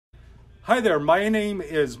Hi there, my name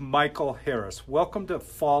is Michael Harris. Welcome to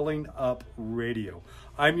Falling Up Radio.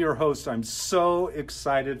 I'm your host. I'm so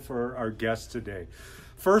excited for our guest today.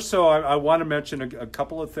 First, I want to mention a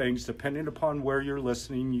couple of things. Depending upon where you're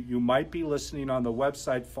listening, you might be listening on the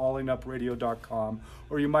website fallingupradio.com,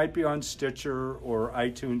 or you might be on Stitcher or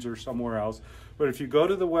iTunes or somewhere else. But if you go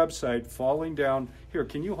to the website, Falling Down, here,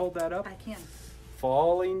 can you hold that up? I can.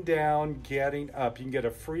 Falling Down, Getting Up. You can get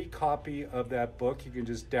a free copy of that book. You can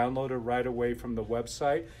just download it right away from the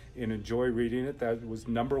website and enjoy reading it. That was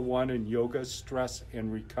 #1 in yoga, stress,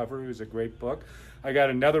 and recovery. It was a great book. I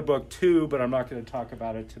got another book too, but I'm not going to talk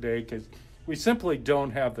about it today because we simply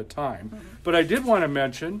don't have the time. Mm-hmm. But I did want to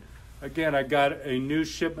mention, again, I got a new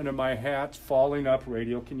shipment of my hats, Falling Up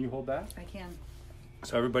Radio. Can you hold that? I can.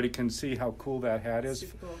 So everybody can see how cool that hat is.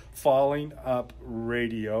 Super cool. Falling Up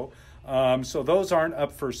Radio. So those aren't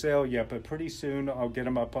up for sale yet, but pretty soon I'll get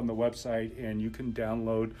them up on the website and you can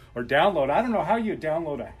download. I don't know how you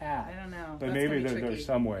download a hat. I don't know. But That's maybe gonna be there's tricky.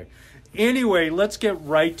 some way. Anyway, let's get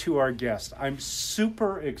right to our guest. I'm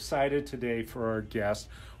super excited today for our guest.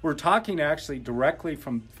 We're talking actually directly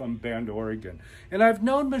from Bend, Oregon. And I've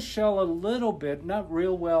known Michelle a little bit, not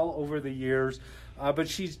real well over the years, but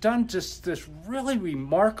she's done just this really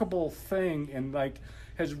remarkable thing and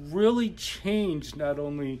has really changed not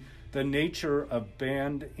only the nature of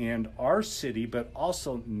Bend and our city, but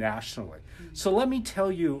also nationally. Mm-hmm. So let me tell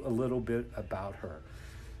you a little bit about her.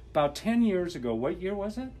 About 10 years ago, what year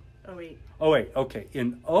was it? 08. 08, okay.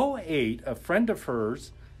 In 08, a friend of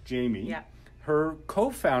hers, Jamie, her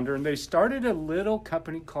co-founder, and they started a little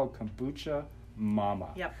company called Kombucha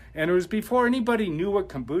Mama. Yep. And it was before anybody knew what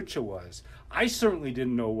kombucha was. I certainly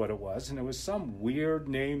didn't know what it was, and it was some weird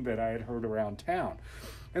name that I had heard around town.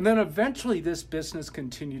 And then eventually this business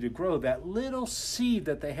continued to grow. That little seed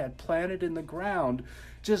that they had planted in the ground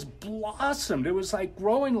just blossomed. It was like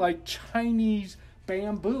growing like Chinese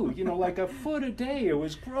bamboo, like a foot a day. It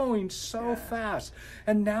was growing so fast.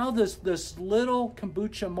 And now this little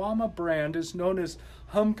Kombucha Mama brand is known as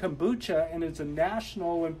Hum Kombucha, and it's a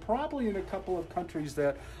national and probably in a couple of countries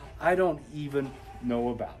that I don't even know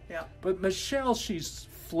about. Yeah. But Michelle, she's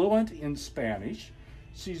fluent in Spanish.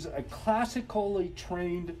 She's a classically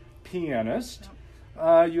trained pianist.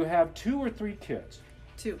 You have 2 or 3 kids?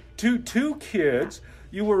 Two kids. Yeah.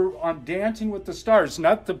 You were on Dancing with the Stars,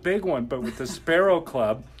 not the big one, but with the Sparrow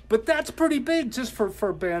Club. But that's pretty big just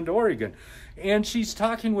for Bend, Oregon. And she's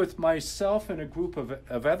talking with myself and a group of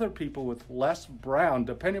other people with Les Brown,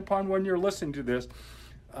 depending upon when you're listening to this,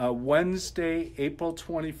 Wednesday, April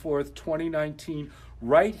 24th, 2019,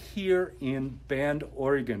 right here in Bend,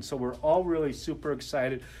 Oregon. So we're all really super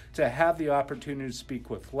excited to have the opportunity to speak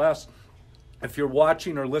with Les. If you're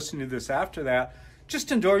watching or listening to this after that,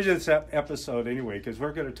 just enjoy this episode anyway, because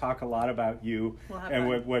we're going to talk a lot about you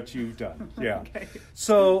and what you've done. Yeah. Okay.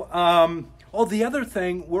 So, the other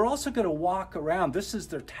thing, we're also going to walk around. This is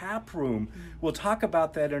their tap room. We'll talk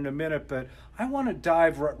about that in a minute, but I want to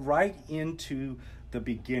dive right into the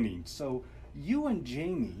beginning. So you and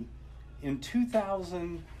Jamie in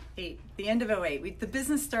 2008. The end of 08. The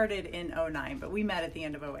business started in 09, but we met at the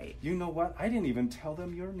end of 08. You know what? I didn't even tell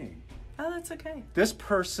them your name. Oh, that's okay. This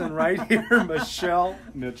person right here, Michelle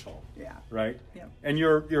Mitchell. Yeah. Right? Yeah. And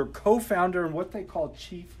you're co-founder and what they call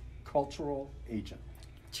Chief Cultural Agent.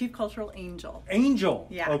 Chief Cultural Angel. Angel.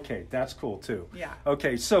 Yeah. Okay, that's cool too. Yeah.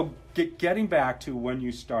 Okay, so getting back to when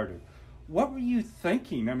you started, what were you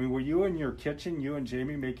thinking? I mean, were you in your kitchen, you and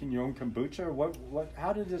Jamie making your own kombucha? Or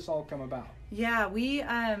how did this all come about? Yeah, we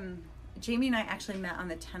Jamie and I actually met on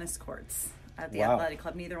the tennis courts at the athletic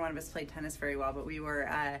club. Neither one of us played tennis very well, but we were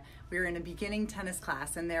in a beginning tennis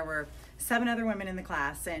class, and there were 7 other women in the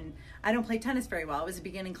class, and I don't play tennis very well. It was a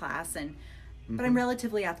beginning class, but I'm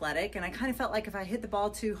relatively athletic, and I kind of felt like if I hit the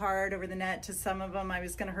ball too hard over the net to some of them, I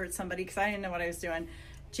was going to hurt somebody because I didn't know what I was doing.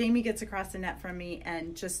 Jamie gets across the net from me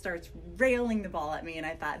and just starts railing the ball at me, and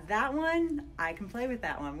I thought, that one, I can play with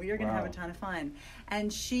that one. We are going to have a ton of fun.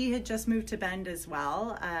 And she had just moved to Bend as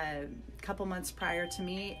well. A couple months prior to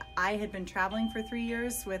me, I had been traveling for 3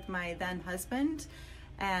 years with my then husband,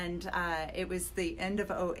 and it was the end of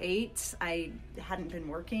 08. I hadn't been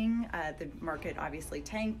working. The market obviously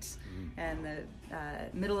tanked in the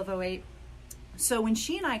middle of 08. So when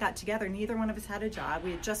she and I got together, neither one of us had a job.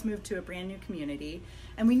 We had just moved to a brand new community,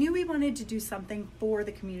 and we knew we wanted to do something for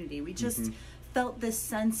the community. We just felt this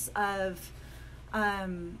sense of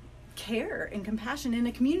care and compassion in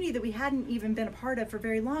a community that we hadn't even been a part of for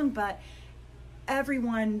very long, but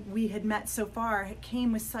everyone we had met so far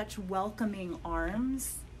came with such welcoming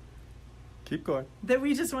arms. Keep going. That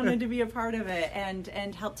we just wanted to be a part of it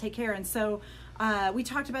and help take care. And so We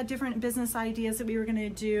talked about different business ideas that we were going to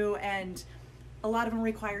do, and a lot of them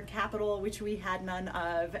required capital, which we had none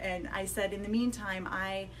of. And I said, in the meantime,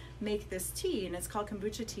 I make this tea, and it's called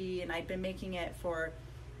kombucha tea, and I'd been making it for,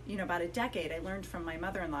 about a decade. I learned from my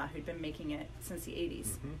mother-in-law, who'd been making it since the 80s.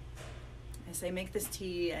 Mm-hmm. I say, make this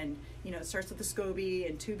tea, and it starts with the SCOBY,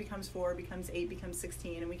 and 2 becomes 4, becomes 8, becomes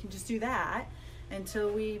 16, and we can just do that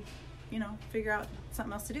until we, figure out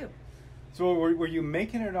something else to do. So were you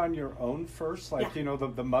making it on your own first? Like, yeah.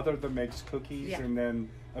 The mother that makes cookies yeah. and then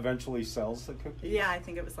eventually sells the cookies? Yeah, I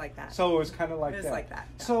think it was like that. So it was kind of like that? It was like that.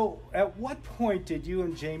 Yeah. So at what point did you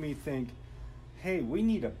and Jamie think, hey, we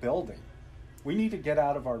need a building. We need to get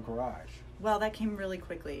out of our garage? Well, that came really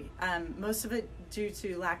quickly. Most of it due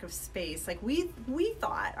to lack of space. Like we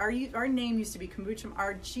thought our name used to be Kombucha.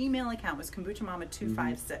 Our Gmail account was Kombucha Mama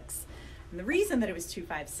 256, mm-hmm. and the reason that it was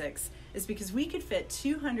 256 is because we could fit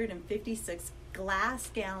 256 glass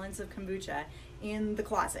gallons of kombucha in the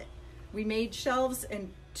closet. We made shelves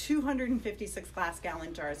and 256 glass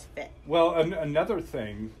gallon jars fit. Well, another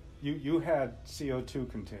thing. You had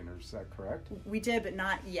CO2 containers, is that correct? We did, but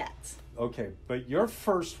not yet. Okay, but your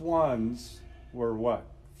first ones were what,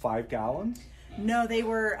 5 gallons? No, they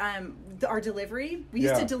were our delivery. We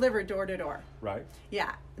used to deliver door to door. Right.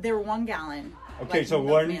 Yeah, they were 1 gallon. Okay, like so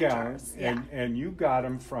 1 gallon, yeah. and you got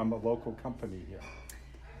them from a local company here.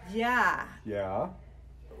 Yeah. Yeah.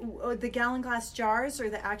 The gallon glass jars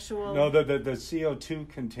or the actual? No, the CO2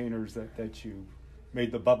 containers that you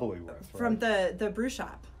made the bubbly with. Right? From the brew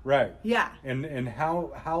shop. Right. Yeah. And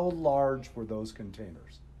how large were those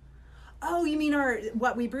containers? Oh, you mean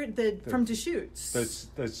what we brewed from Deschutes?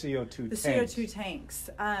 The CO2 the tanks. CO2 tanks.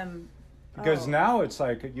 Because now it's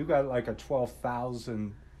like you got like a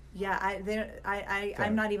 12,000. Yeah,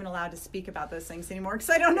 I'm not even allowed to speak about those things anymore because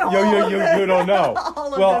I don't know. You don't know.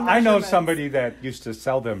 Well, I know somebody that used to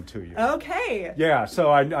sell them to you. Okay. Yeah,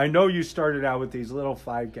 so I know you started out with these little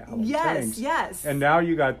 5-gallon tanks. Yes. And now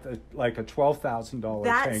you got like a $12,000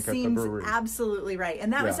 tank at the brewery. That seems absolutely right.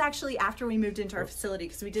 And that was actually after we moved into our facility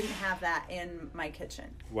because we didn't have that in my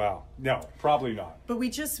kitchen. Wow. No, probably not. But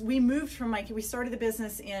we moved from we started the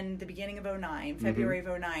business in the beginning of 2009, February of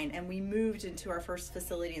 2009, and we moved into our first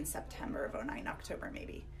facility in September of 2009, October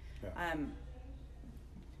maybe. Yeah.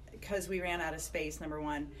 Because we ran out of space, number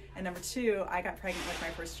one. And number two, I got pregnant with my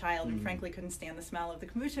first child and frankly couldn't stand the smell of the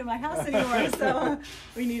kombucha in my house anymore, so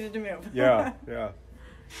we needed to move. Yeah.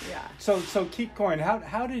 So keep going.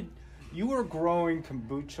 How did you were growing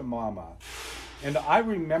Kombucha Mama, and I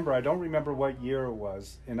don't remember what year it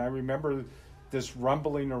was, and I remember this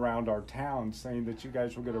rumbling around our town saying that you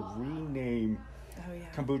guys were going to rename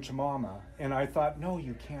Kombucha Mama, and I thought, no,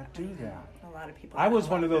 you can't do that. A lot of people. I was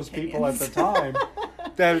one of those people at the time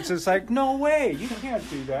that it's just like, no way, you can't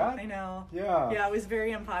do that. I know. Yeah, it was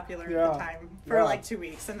very unpopular at the time for like 2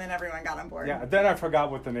 weeks, and then everyone got on board. Yeah, then I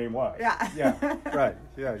forgot what the name was. Yeah, right.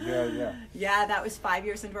 Yeah. Yeah, that was 5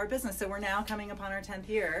 years into our business, so we're now coming upon our 10th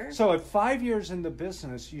year. So at 5 years in the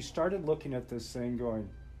business, you started looking at this thing, going,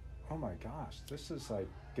 oh my gosh, this is like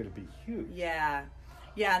going to be huge.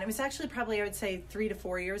 Yeah, and it was actually probably, I would say, 3 to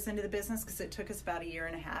 4 years into the business because it took us about 1.5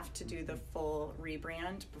 years to do the full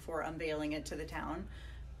rebrand before unveiling it to the town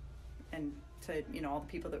and to, all the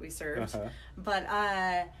people that we served. Uh-huh. But,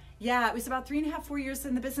 it was about 3.5, 4 years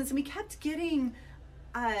in the business, and we kept getting,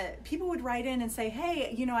 people would write in and say,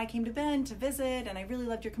 hey, I came to Bend to visit, and I really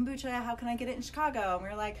loved your kombucha. How can I get it in Chicago? And we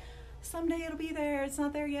were like, someday it'll be there. It's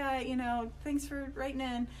not there yet. Thanks for writing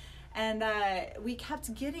in. And we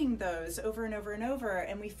kept getting those over and over and over,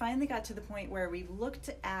 and we finally got to the point where we looked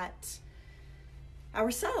at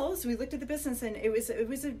ourselves. We looked at the business, and it was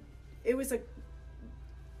a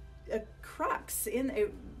crux in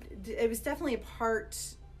it. It was definitely a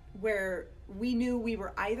part where we knew we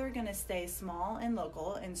were either going to stay small and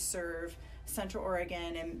local and serve Central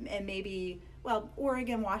Oregon and maybe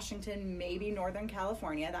Oregon, Washington, maybe Northern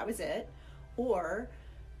California. That was it, or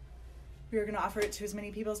we were going to offer it to as many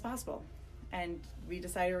people as possible. And we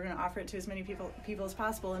decided we were going to offer it to as many people as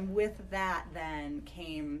possible. And with that then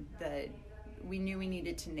came we knew we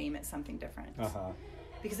needed to name it something different. Uh-huh.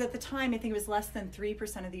 Because at the time, I think it was less than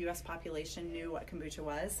 3% of the U.S. population knew what kombucha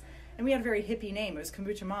was. And we had a very hippie name. It was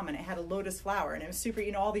Kombucha Mama, and it had a lotus flower. And it was super,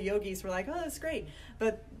 all the yogis were like, oh, that's great.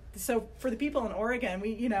 But so for the people in Oregon,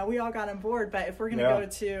 we all got on board. But if we're going to go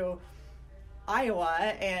to Iowa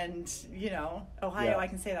and Ohio, I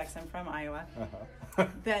can say that because I'm from Iowa,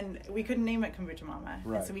 then we couldn't name it Kombucha Mama.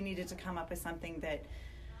 Right. And so we needed to come up with something that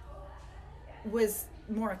was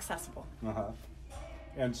more accessible.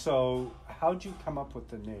 And so how'd you come up with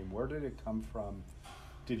the name? Where did it come from?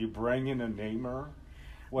 Did you bring in a namer?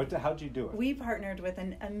 How'd you do it? We partnered with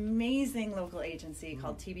an amazing local agency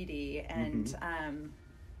called TBD, and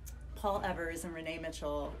Paul Evers and Renee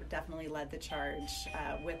Mitchell definitely led the charge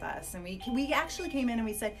with us. And we actually came in and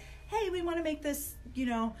we said, hey, we want to make this,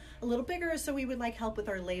 a little bigger, so we would like help with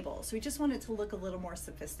our label. So we just want it to look a little more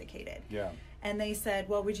sophisticated. Yeah. And they said,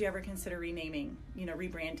 well, would you ever consider renaming,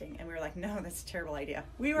 rebranding? And we were like, no, that's a terrible idea.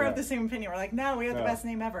 We were of the same opinion. We're like, no, we have the best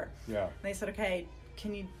name ever. Yeah. And they said, okay,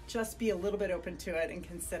 can you just be a little bit open to it and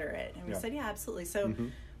consider it? And we said, yeah, absolutely. So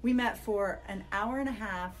we met for an hour and a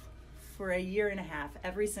half for a year and a half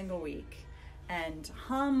every single week. And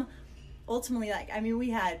Hum, ultimately, we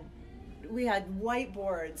had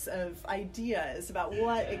whiteboards of ideas about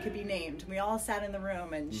what it could be named. We all sat in the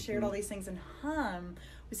room and shared all these things. And Hum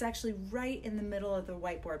was actually right in the middle of the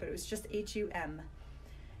whiteboard, but it was just HUM.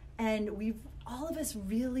 And all of us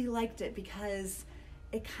really liked it because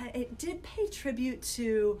it did pay tribute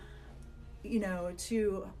to,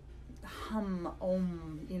 to Hum,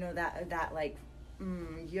 that like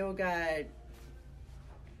yoga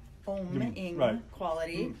om-ing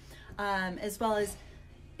quality, as well as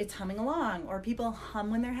it's humming along, or people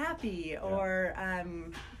hum when they're happy, or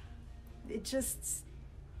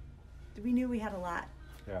we knew we had a lot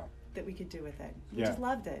that we could do with it. We just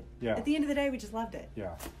loved it. Yeah. At the end of the day, we just loved it.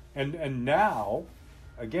 Yeah. And now,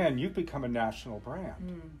 again, you've become a national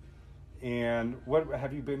brand. And what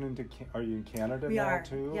have you been into? Are you in Canada now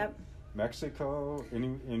too? Yep. Mexico?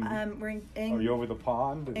 We're are you over the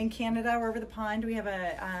pond? In Canada, we're over the pond. We have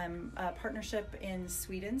a partnership in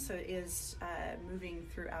Sweden, so it is moving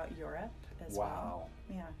throughout Europe as well. Wow.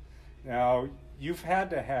 Yeah. Now, you've had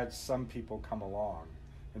to have some people come along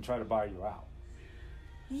and try to buy you out.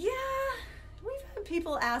 Yeah. We've had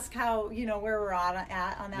people ask how, where we're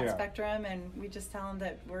at on that spectrum, and we just tell them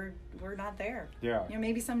that we're not there. Yeah.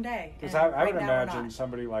 Maybe someday. Because I would imagine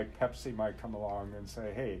somebody like Pepsi might come along and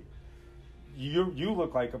say, hey, you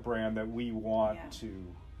look like a brand that we want to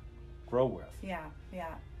grow with. Yeah.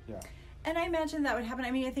 And I imagine that would happen.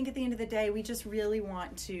 I think at the end of the day, we just really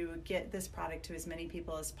want to get this product to as many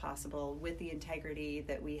people as possible with the integrity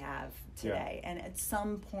that we have today. And at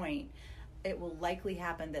some point, it will likely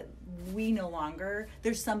happen that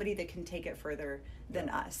there's somebody that can take it further than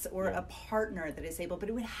us, or a partner that is able, but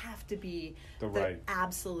it would have to be the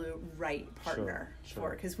absolute right partner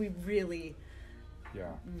for it, because we really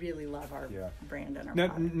love our brand and our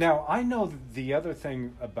product. Now, I know the other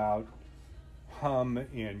thing about Hum,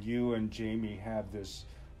 and you and Jamie have this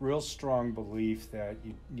real strong belief that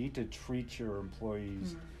you need to treat your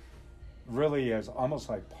employees really as almost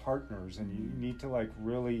like partners, and you need to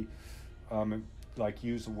really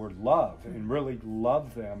use the word love and really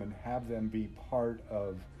love them and have them be part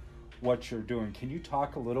of what you're doing. Can you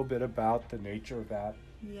talk a little bit about the nature of that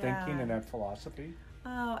thinking and that philosophy?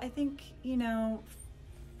 Oh, I think,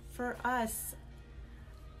 for us,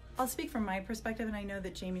 I'll speak from my perspective, and I know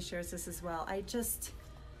that Jamie shares this as well.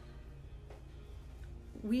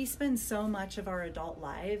 We spend so much of our adult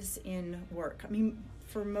lives in work.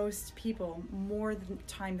 For most people, more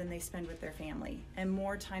time than they spend with their family, and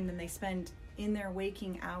more time than they spend in their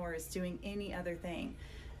waking hours doing any other thing.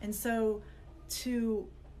 And so to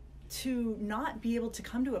not be able to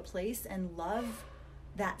come to a place and love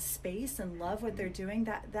that space and love what they're doing,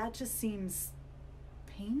 that just seems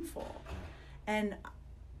painful. And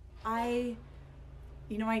my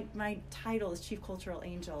title is Chief Cultural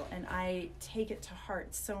Angel, and I take it to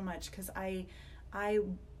heart so much, because I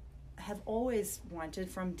have always wanted,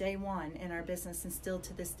 from day one in our business and still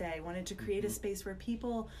to this day, wanted to create a space where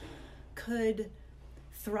people could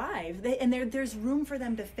thrive. There's room for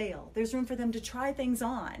them to fail. There's room for them to try things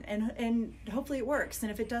on, and hopefully it works.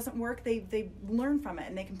 And if it doesn't work, they learn from it,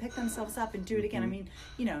 and they can pick themselves up and do it again.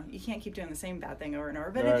 You can't keep doing the same bad thing over and over.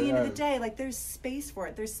 But at the end of the day, there's space for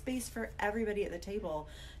it. There's space for everybody at the table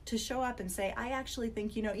to show up and say, I actually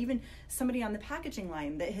think, even somebody on the packaging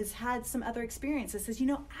line that has had some other experience that says,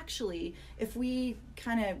 actually, if we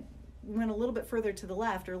kind of went a little bit further to the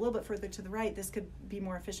left or a little bit further to the right, this could be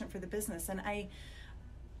more efficient for the business. And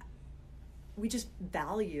we just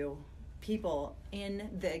value people in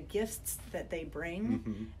the gifts that they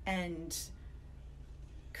bring and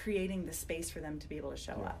creating the space for them to be able to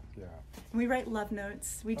show up. Yeah. And we write love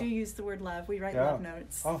notes. We do use the word love. We write love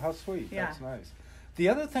notes. Oh, how sweet. Yeah. That's nice. The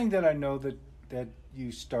other thing that I know that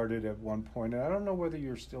you started at one point, and I don't know whether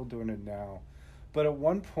you're still doing it now, but at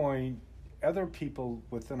one point, other people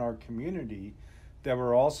within our community that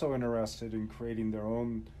were also interested in creating their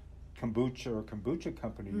own kombucha or kombucha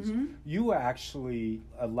companies, you actually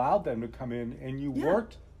allowed them to come in, and you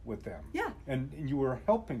worked with them. Yeah. And you were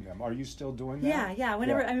helping them. Are you still doing that? Yeah.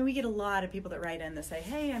 Whenever, I mean, we get a lot of people that write in that say,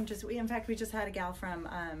 hey, in fact, we just had a gal from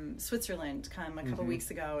Switzerland come a couple weeks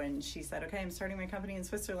ago, and she said, okay, I'm starting my company in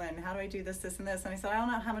Switzerland. How do I do this, this, and this? And I said, I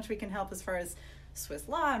don't know how much we can help as far as Swiss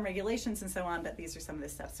law and regulations and so on, but these are some of the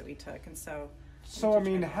steps that we took. And so I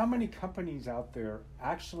mean, how many companies out there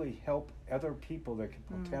actually help other people that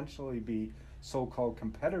could potentially be so-called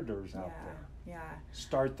competitors out there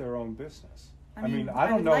start their own business? I mean, I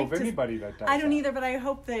don't know of anybody that does. I don't either, but I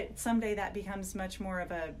hope that someday that becomes much more of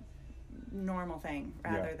a normal thing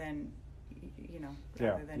rather than,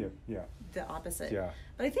 the opposite. Yeah.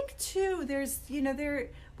 But I think too, there's,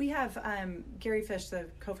 we have Gary Fish, the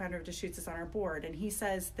co-founder of Deschutes, is on our board, and he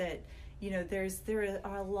says that, there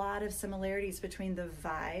are a lot of similarities between the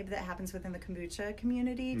vibe that happens within the kombucha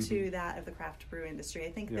community to that of the craft brew industry.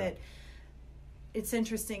 I think that it's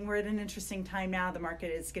interesting. We're at an interesting time now. The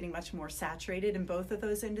market is getting much more saturated in both of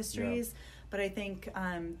those industries. But I think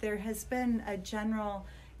there has been a general,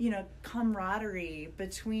 camaraderie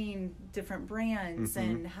between different brands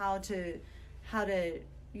and how to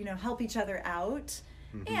help each other out.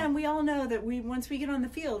 And we all know that once we get on the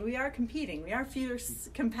field, we are competing. We are fierce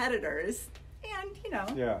competitors. And,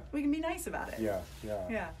 we can be nice about it. Yeah,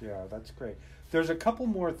 that's great. There's a couple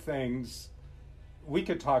more things. We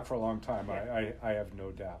could talk for a long time, I have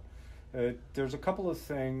no doubt. There's a couple of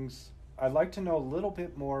things. I'd like to know a little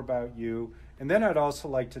bit more about you, and then I'd also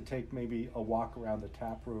like to take maybe a walk around the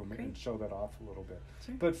tap room and show that off a little bit.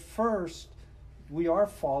 Sure. But first, we are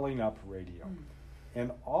Falling Up Radio,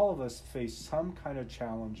 and all of us face some kind of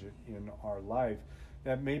challenge in our life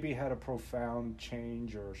that maybe had a profound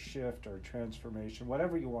change or shift or transformation,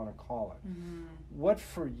 whatever you want to call it. What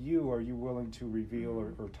for you are you willing to reveal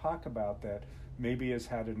or talk about that maybe has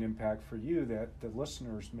had an impact for you that the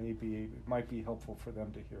listeners might be helpful for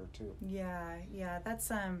them to hear too? Yeah, that's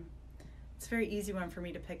it's a very easy one for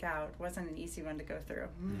me to pick out. It wasn't an easy one to go through.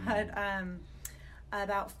 But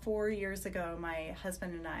about 4 years ago, my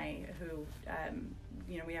husband and I, who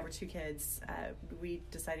we have our 2 kids, we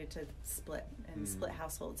decided to split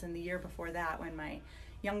households. And the year before that, when my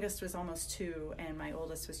youngest was almost 2 and my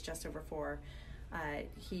oldest was just over 4,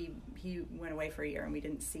 he went away for a year and we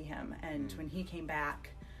didn't see him. And when he came back,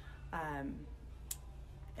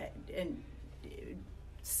 and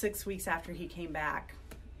 6 weeks after he came back,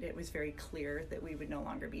 it was very clear that we would no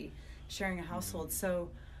longer be sharing a household. So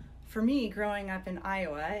for me, growing up in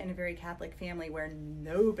Iowa in a very Catholic family where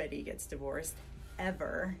nobody gets divorced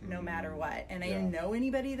ever, no matter what, and I didn't know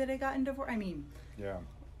anybody that had gotten divorced. I mean,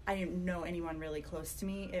 I didn't know anyone really close to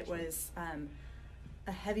me. It was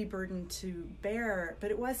a heavy burden to bear, but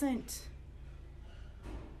it wasn't.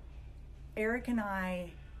 Eric and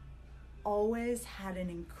I always had an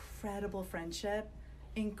incredible friendship,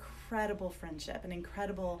 an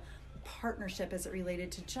incredible partnership as it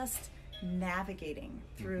related to just navigating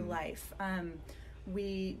through life.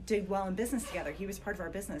 We did well in business together. He was part of our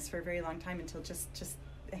business for a very long time until just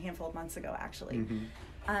a handful of months ago, actually.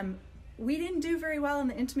 We didn't do very well in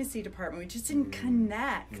the intimacy department. We just didn't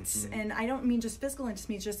connect. And I don't mean just physical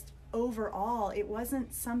intimacy, just overall. It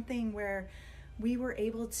wasn't something where we were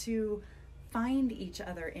able to find each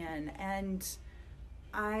other in. And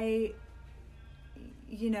I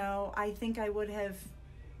think I would have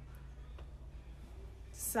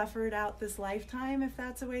suffered out this lifetime, if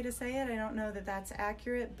that's a way to say it. I don't know that that's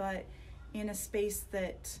accurate, but in a space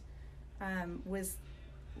that was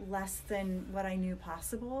less than what I knew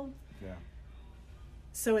possible. Yeah.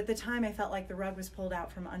 So at the time, I felt like the rug was pulled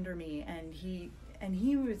out from under me, and he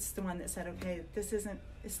was the one that said, "Okay,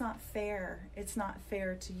 it's not fair. It's not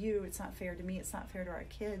fair to you. It's not fair to me. It's not fair to our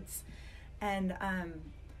kids." And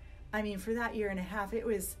I mean, for that year and a half, it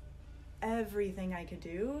was everything I could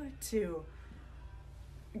do to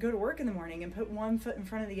go to work in the morning and put one foot in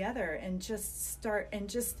front of the other and just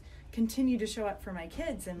continue to show up for my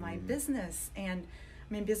kids and my business. And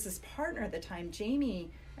my business partner at the time, Jamie,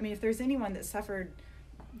 I mean, if there's anyone that suffered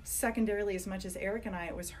secondarily as much as Eric and I,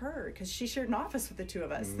 it was her, because she shared an office with the 2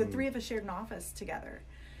 of us. The 3 of us shared an office together.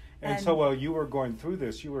 And so while you were going through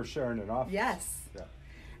this, you were sharing an office. Yes. Yeah.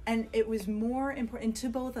 And it was more important to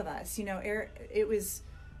both of us. Eric, it was,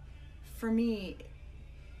 for me,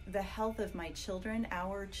 the health of my children,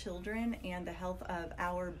 our children, and the health of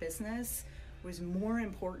our business was more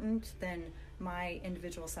important than my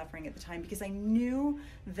individual suffering at the time, because I knew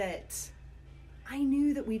that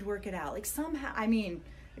we'd work it out. Like somehow, I mean,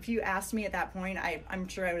 if you asked me at that point, I'm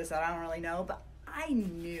sure I would have said, I don't really know, but I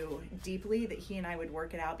knew deeply that he and I would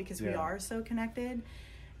work it out because we are so connected.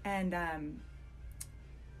 And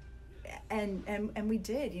And we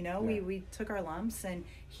did, you know, we took our lumps, and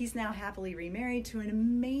he's now happily remarried to an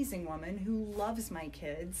amazing woman who loves my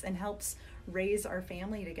kids and helps raise our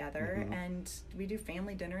family together. And we do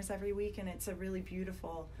family dinners every week, and it's a really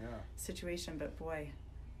beautiful situation. But boy,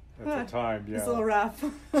 at the time, it's a little rough.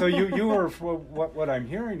 So you were, what I'm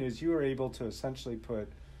hearing is you were able to essentially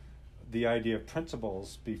put the idea of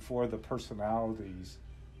principles before the personalities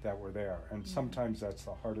that were there. And sometimes that's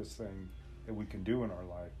the hardest thing that we can do in our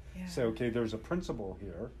life. Say, okay, there's a principle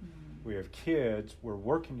here. We have kids. We're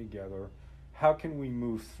working together. How can we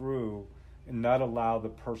move through and not allow the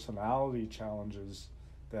personality challenges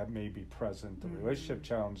that may be present, the relationship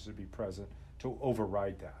challenges to be present, to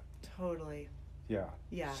override that? Totally.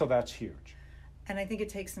 Yeah. So that's huge. And I think it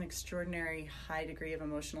takes an extraordinary high degree of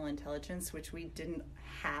emotional intelligence, which we didn't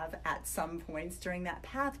have at some points during that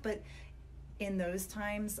path. But in those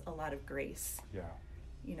times, a lot of grace.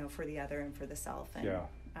 You know, for the other and for the self.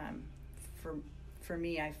 And for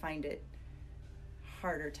me, I find it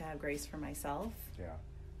harder to have grace for myself.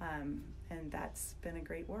 And that's been a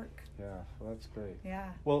great work. Well, that's great.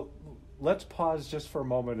 Well, let's pause just for a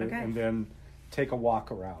moment and then take a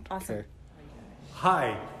walk around. Awesome. Okay?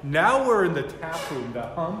 Hi, now we're in the tap room, the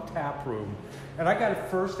Hum Tap Room. And I got to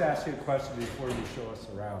first ask you a question before you show us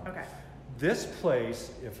around. Okay. This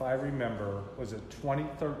place, if I remember, was it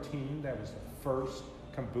 2013? That was the first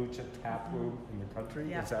kombucha tap room in the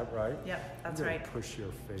country. Is that right? Yep, that's right. Push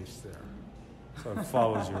your face there so it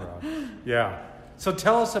follows you around. So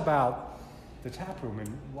tell us about the tap room and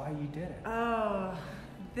why you did it. Oh,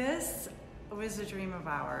 this was a dream of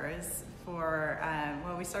ours for,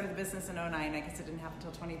 we started the business in 2009. I guess it didn't happen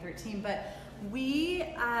until 2013. But we,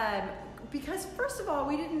 because first of all,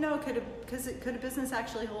 we didn't know, could a business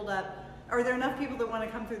actually hold up? Are there enough people that want to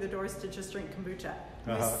come through the doors to just drink kombucha?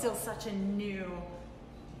 It was still such a new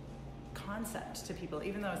concept to people,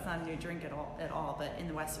 even though it's not a new drink at all, but in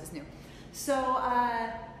the West it was new. So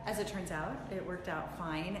as it turns out, it worked out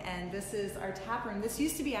fine, and this is our tap room. This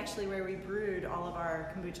used to be actually where we brewed all of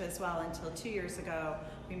our kombucha as well until 2 years ago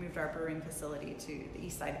we moved our brewing facility to the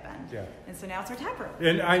east side of Bend. And so now it's our tap room.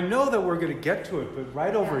 And I know that we're going to get to it, but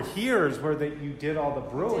right over here is where you did all the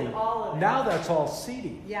brewing. Did all of it. Now that's all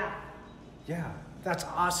seating. Yeah, that's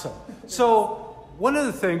awesome. So one of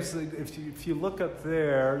the things, if you look up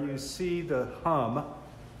there, you see the Hum.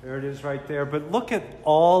 There it is right there. But look at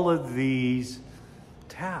all of these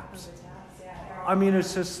taps. I mean,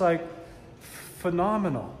 it's just like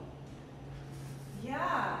phenomenal.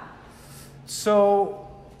 So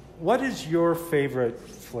what is your favorite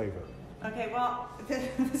flavor? Okay, well,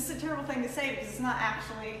 this is a terrible thing to say because it's not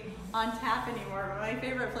actually on tap anymore, but my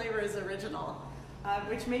favorite flavor is original.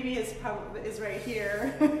 Which maybe is right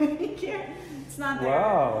here. It's not there.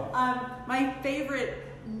 Wow. My favorite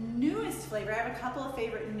newest flavor, I have a couple of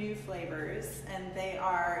favorite new flavors, and they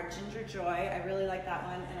are Ginger Joy. I really like that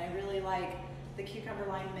one, and I really like the Cucumber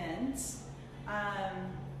Lime Mint.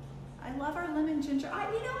 I love our Lemon Ginger. I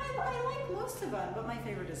like most of them, but my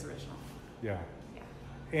favorite is original.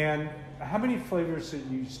 And how many flavors did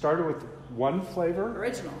you started with? One flavor?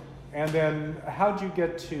 Original. And then how'd you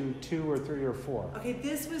get to 2 or 3 or 4? Okay,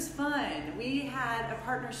 this was fun. We had a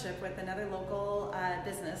partnership with another local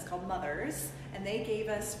business called Mothers, and they gave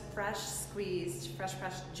us fresh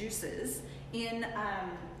pressed juices in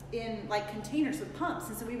like containers with pumps.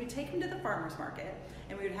 And so we would take them to the farmer's market,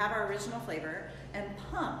 and we would have our original flavor and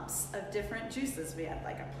pumps of different juices. We had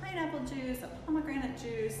like a pineapple juice, a pomegranate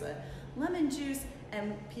juice, a lemon juice,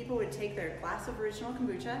 and people would take their glass of original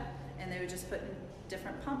kombucha, and they would just put in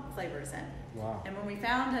different pump flavors in. Wow. And when we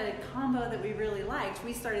found a combo that we really liked,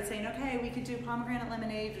 we started saying, okay, we could do pomegranate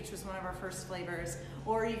lemonade, which was one of our first flavors,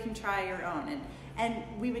 or you can try your own. And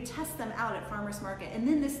we would test them out at farmer's market. And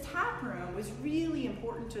then this tap room was really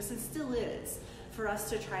important to us, and still is, for us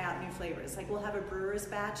to try out new flavors. Like we'll have a brewer's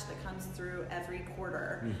batch that comes through every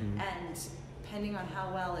quarter, and depending on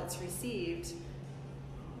how well it's received,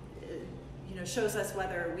 shows us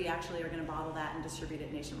whether we actually are going to bottle that and distribute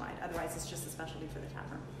it nationwide. Otherwise, it's just a specialty for the tap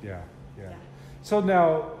room. Yeah. So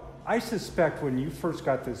now, I suspect when you first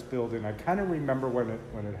got this building, I kind of remember when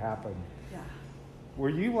it happened. Yeah. Were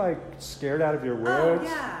you like scared out of your wits? Oh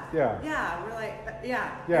yeah. We're like,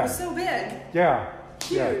 It was so big. Yeah.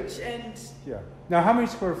 Huge and. Yeah. Now, how many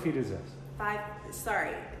square feet is this?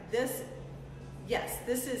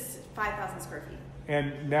 This is 5,000 square feet.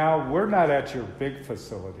 And now we're not at your big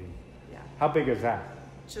facility. How big is that?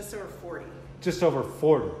 Just over 40. Just over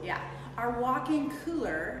 40? Yeah. Our walk-in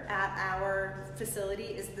cooler at our facility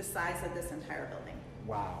is the size of this entire building.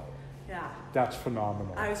 Wow. Yeah. That's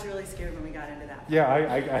phenomenal. I was really scared when we got into that. Yeah,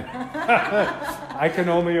 I can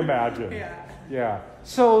only imagine. Yeah.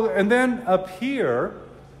 So, and then up here,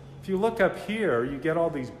 if you look up here, you get all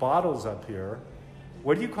these bottles up here.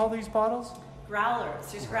 What do you call these bottles?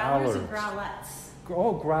 Growlers. There's growlers and growlettes.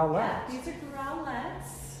 Oh, growlettes. Yeah, these are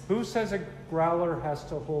growlettes. Who says a growler has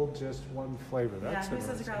to hold just one flavor? That's who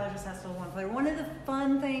says a growler just has to hold one flavor? One of the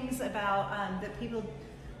fun things about that people,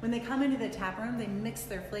 when they come into the tap room, they mix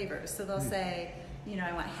their flavors. So they'll say, you know,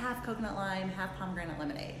 I want half coconut lime, half pomegranate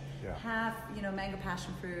lemonade, half, you know, mango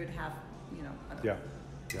passion fruit, half, you know. Yeah.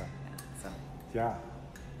 So. Yeah,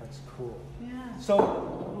 that's cool. Yeah.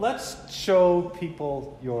 So let's show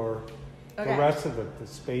people the rest of the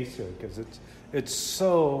space here, because it's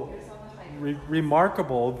so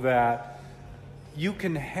remarkable that you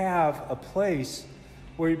can have a place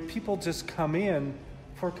where people just come in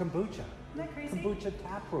for kombucha. Isn't that crazy? Kombucha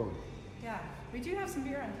tap room. Yeah, we do have some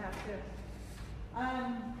beer on tap too.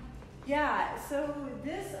 So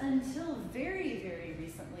this until very, very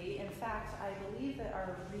recently, in fact, I believe that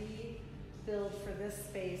our rebuild for this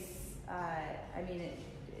space,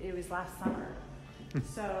 it was last summer.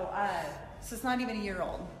 So it's not even a year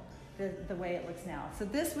old. The way it looks now. So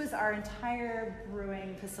this was our entire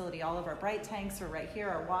brewing facility. All of our bright tanks were right here.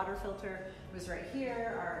 Our water filter was right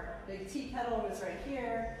here. Our big tea kettle was right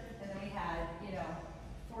here. And then we had,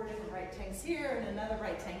 4 different bright tanks here and another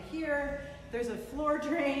bright tank here. There's a floor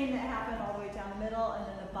drain that happened all the way down the middle, and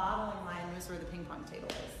then the bottling line was where the ping pong table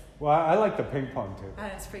is. Well, I like the ping pong table.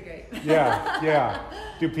 It's pretty great. Yeah.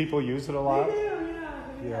 Do people use it a lot? They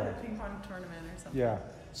do, We had a ping pong tournament or something. Yeah.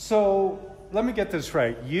 So let me get this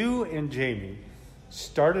right. You and Jamie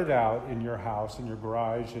started out in your house, in your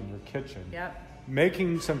garage, in your kitchen,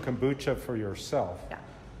 making some kombucha for yourself. Yeah.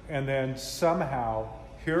 And then somehow,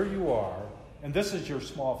 here you are, and this is your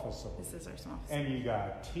small facility. This is our small facility. And you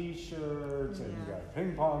got T-shirts, and you got a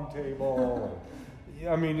ping pong table.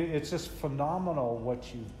 And, it's just phenomenal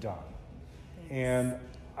what you've done. Thanks. And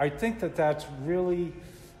I think that's really,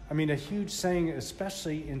 a huge thing,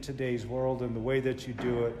 especially in today's world and the way that you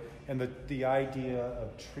do it. And the idea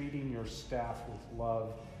of treating your staff with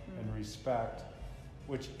love and respect,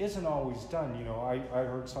 which isn't always done. I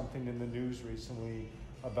heard something in the news recently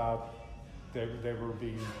about they were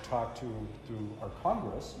being talked to through our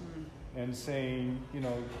Congress and saying,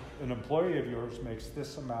 an employee of yours makes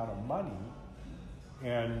this amount of money,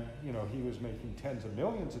 and, he was making tens of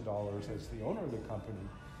millions of dollars as the owner of the company.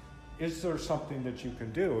 Is there something that you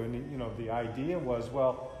can do? And, the idea was,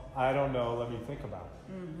 well, I don't know, let me think about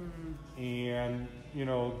it. Mm-hmm. And,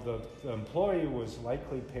 the employee was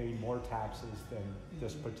likely paying more taxes than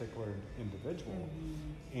this particular individual.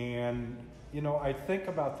 Mm-hmm. And, I think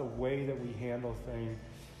about the way that we handle things,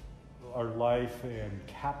 our life, and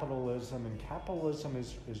capitalism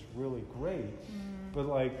is really great. Mm-hmm. But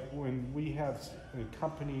like when we have a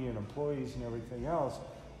company and employees and everything else,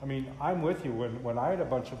 I'm with you. When I had a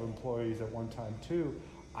bunch of employees at one time too,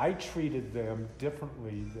 I treated them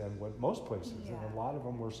differently than what most places, and a lot of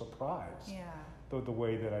them were surprised the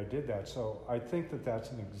way that I did that. So I think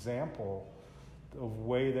that's an example of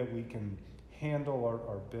way that we can handle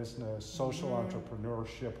our business, social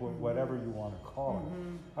entrepreneurship, whatever you want to call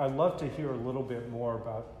it. I'd love to hear a little bit more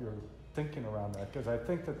about your thinking around that, because I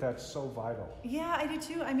think that's so vital. Yeah, I do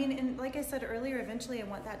too. And like I said earlier, eventually I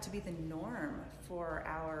want that to be the norm for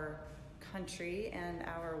our country and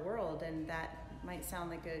our world, and that might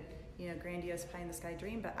sound like a grandiose pie in the sky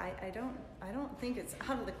dream, but I don't think it's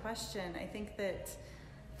out of the question. I think that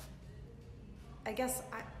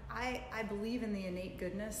I believe in the innate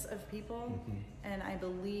goodness of people, and I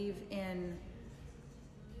believe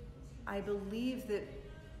that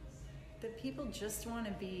people just want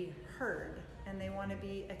to be heard, and they want to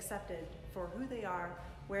be accepted for who they are,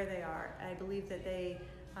 where they are. I believe that they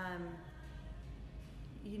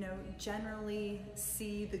generally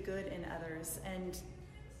see the good in others. And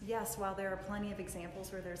yes, while there are plenty of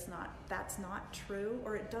examples where that's not true,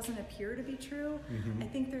 or it doesn't appear to be true, I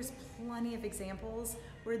think there's plenty of examples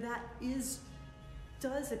where that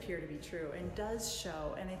does appear to be true and does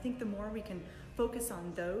show. And I think the more we can focus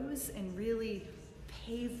on those and really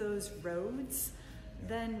pave those roads,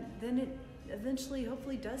 then it eventually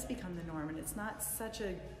hopefully does become the norm, and it's not such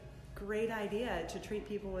a great idea to treat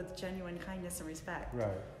people with genuine kindness and respect. Right.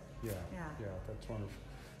 Yeah, that's wonderful.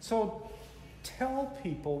 So tell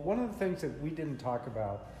people, one of the things that we didn't talk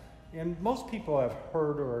about, and most people have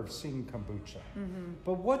heard or have seen kombucha,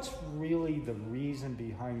 but what's really the reason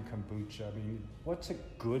behind kombucha? What's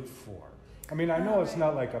it good for? I know it's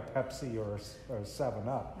not like a Pepsi or a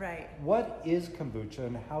 7-Up. Right. What is kombucha,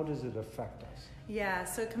 and how does it affect us? Yeah,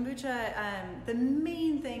 so kombucha, the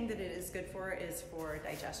main thing that it is good for is for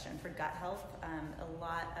digestion, for gut health. A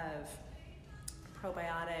lot of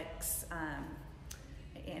probiotics,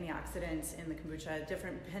 antioxidants in the kombucha,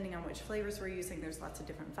 different depending on which flavors we're using. There's lots of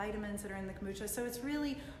different vitamins that are in the kombucha. So it's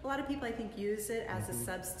really, a lot of people I think use it as a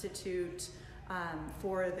substitute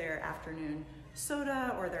for their afternoon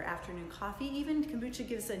soda or their afternoon coffee. Even kombucha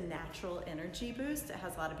gives a natural energy boost. It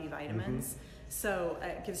has a lot of B vitamins. So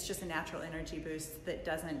it gives just a natural energy boost that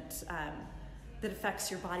doesn't, that affects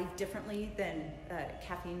your body differently than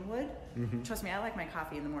caffeine would. Trust me, I like my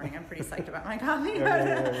coffee in the morning. I'm pretty psyched about my coffee.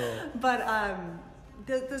 But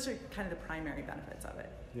those are kind of the primary benefits of it.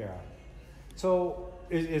 Yeah. So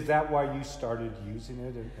is that why you started using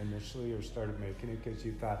it initially, or started making it because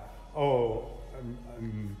you thought,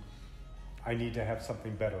 I need to have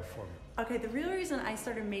something better for me? Okay, the real reason I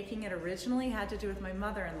started making it originally had to do with my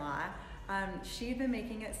mother-in-law. She'd been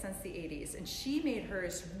making it since the 80s, and she made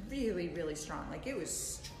hers really, really strong. Like, it was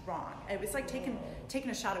strong. It was like taking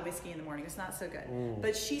a shot of whiskey in the morning. It was not so good.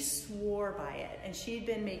 But she swore by it, and she'd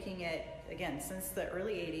been making it, again, since the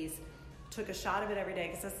early 80s, took a shot of it every day,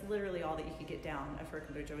 because that's literally all that you could get down of her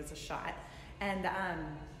kombucha was a shot. And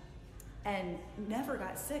never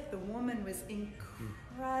got sick. The woman was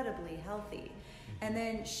incredibly healthy. And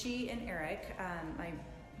then she and Eric, my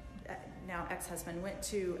now ex-husband, went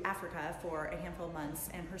to Africa for a handful of months,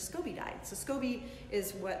 and her SCOBY died. So SCOBY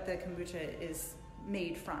is what the kombucha is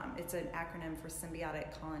made from. It's an acronym for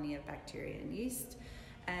symbiotic colony of bacteria and yeast,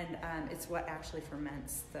 and it's what actually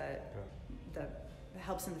ferments the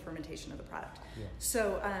helps in the fermentation of the product.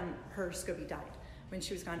 So her SCOBY died when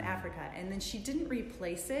she was gone to Africa, and then she didn't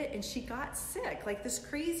replace it, and she got sick, like this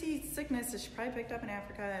crazy sickness that she probably picked up in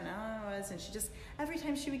Africa, and I don't know what it was, and she just, every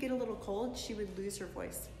time she would get a little cold, she would lose her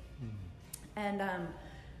voice. And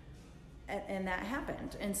that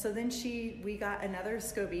happened. And so then we got another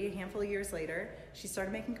SCOBY a handful of years later. She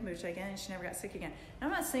started making kombucha again, and she never got sick again. And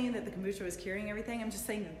I'm not saying that the kombucha was curing everything. I'm just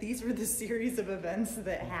saying that these were the series of events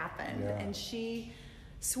that happened. And she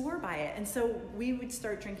swore by it. And so we would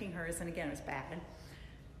start drinking hers, and again, it was bad.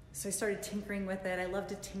 So I started tinkering with it. I love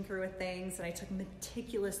to tinker with things, and I took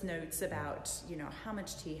meticulous notes about, how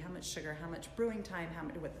much tea, how much sugar, how much brewing time,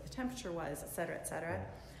 what the temperature was, et cetera, et cetera.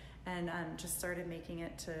 And just started making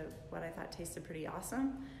it to what I thought tasted pretty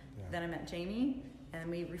awesome. Then I met Jamie,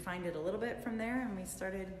 and we refined it a little bit from there, and we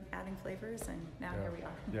started adding flavors, and now here we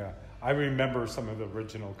are. I remember some of the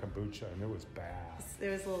original kombucha, and it was bad. It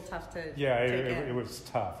was a little tough to it was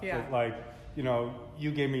tough. But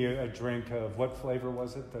you gave me a drink of, what flavor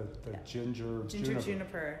was it? The ginger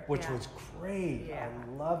juniper, which was great. I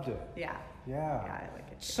loved it. Yeah, I like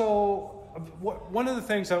it too. So one of the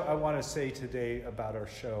things I want to say today about our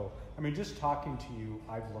show, just talking to you,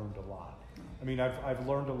 I've learned a lot. I've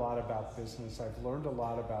learned a lot about business. I've learned a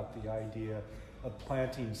lot about the idea of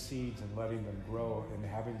planting seeds and letting them grow, and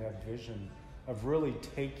having that vision of really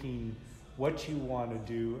taking what you want to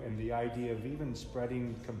do, and the idea of even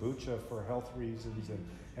spreading kombucha for health reasons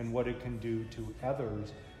and what it can do to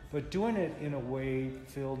others, but doing it in a way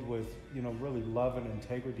filled with, really love and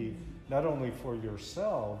integrity, not only for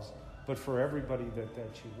yourselves, but for everybody that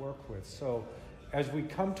you work with. So as we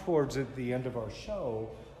come towards the end of our show,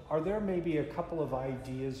 are there maybe a couple of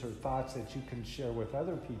ideas or thoughts that you can share with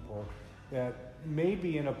other people that may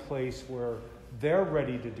be in a place where they're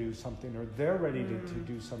ready to do something, or they're ready to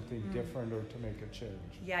do something different, or to make a change?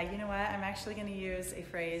 Yeah, you know what? I'm actually going to use a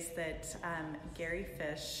phrase that Gary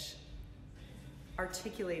Fish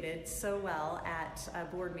articulated so well at a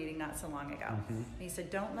board meeting not so long ago. He said,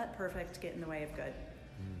 "Don't let perfect get in the way of good."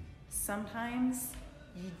 Sometimes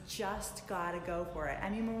you just gotta go for it.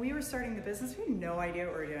 When we were starting the business, we had no idea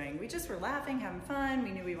what we were doing. We just were laughing, having fun.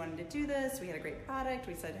 We knew we wanted to do this. We had a great product.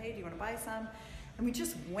 We said, "Hey, do you want to buy some?" And we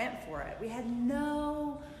just went for it. We had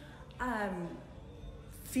no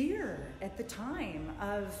fear at the time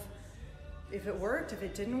of if it worked, if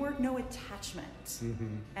it didn't work, no attachment.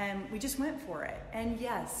 And we just went for it. And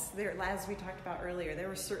yes, as we talked about earlier, there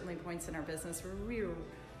were certainly points in our business where we were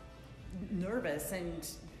nervous and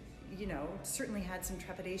certainly had some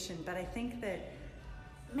trepidation, but I think that,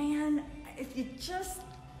 man, if you just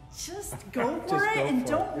go for it and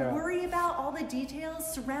don't worry about all the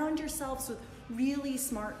details, surround yourselves with really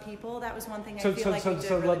smart people. That was one thing I feel like we did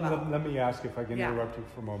really well. Let me ask, if I can interrupt you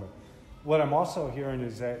for a moment. What I'm also hearing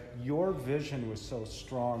is that your vision was so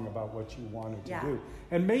strong about what you wanted to do.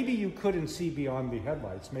 And maybe you couldn't see beyond the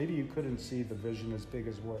headlights. Maybe you couldn't see the vision as big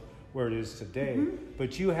as where it is today,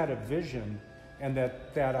 but you had a vision. And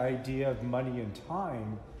that idea of money and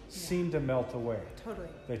time seemed to melt away. Totally.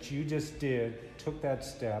 That you just took that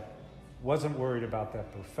step, wasn't worried about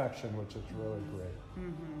that perfection, which is really great.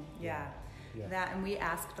 That, and we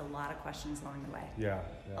asked a lot of questions along the way.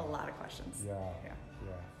 A lot of questions.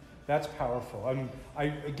 That's powerful. I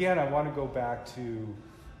want to go back to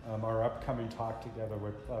our upcoming talk together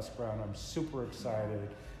with Les Brown. I'm super excited,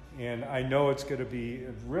 and I know it's going to be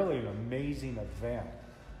really an amazing event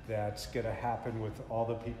that's going to happen with all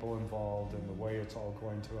the people involved and the way it's all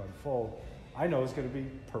going to unfold. I know it's going to be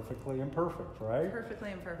perfectly imperfect, right?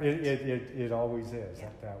 Perfectly imperfect. It always is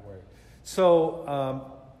that way. So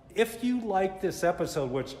if you like this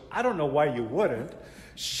episode, which I don't know why you wouldn't,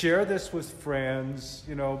 share this with friends,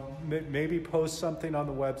 maybe post something on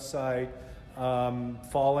the website,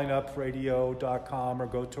 fallingupradio.com, or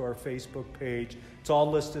go to our Facebook page. It's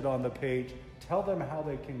all listed on the page. Tell them how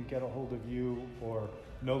they can get a hold of you or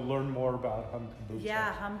learn more about Hum Kombucha.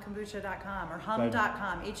 Yeah, humkombucha.com or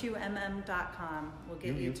hum.com, humm.com will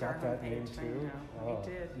get you to our homepage. That name too? Oh, we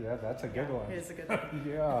did. Yeah, that's a good one. It is a good one.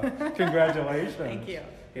 Yeah, congratulations. Thank you.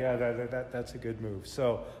 Yeah, that's a good move.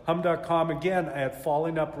 So hum.com, again, at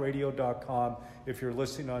fallingupradio.com. If you're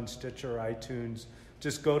listening on Stitcher or iTunes,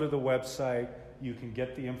 just go to the website. You can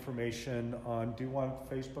get the information on. Do you want a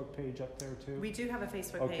Facebook page up there too? We do have a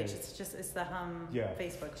Facebook page. It's the Hum Facebook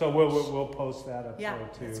page. So we'll post that up there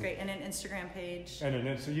too. Yeah, that's great. And an Instagram page. So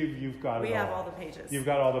you've got it. We have all the pages. You've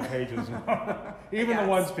got all the pages. Even the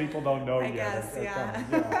ones people don't know yet. Guess,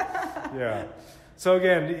 yeah. So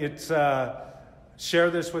again, it's share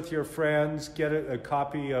this with your friends. Get a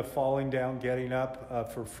copy of Falling Down, Getting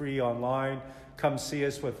Up for free online. Come see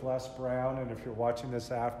us with Les Brown, and if you're watching this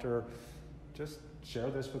after, just share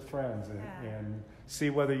this with friends and see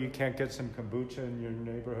whether you can't get some kombucha in your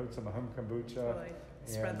neighborhood, some Hum Kombucha. Totally.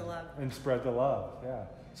 Spread the love. And spread the love, yeah.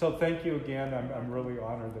 So thank you again. I'm really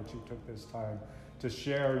honored that you took this time to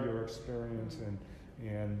share your experience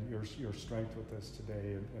and your strength with us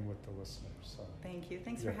today and with the listeners. So thank you.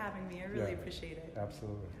 Thanks for having me. I really appreciate it.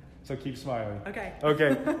 Absolutely. So keep smiling. Okay.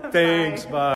 Okay. Thanks. Bye.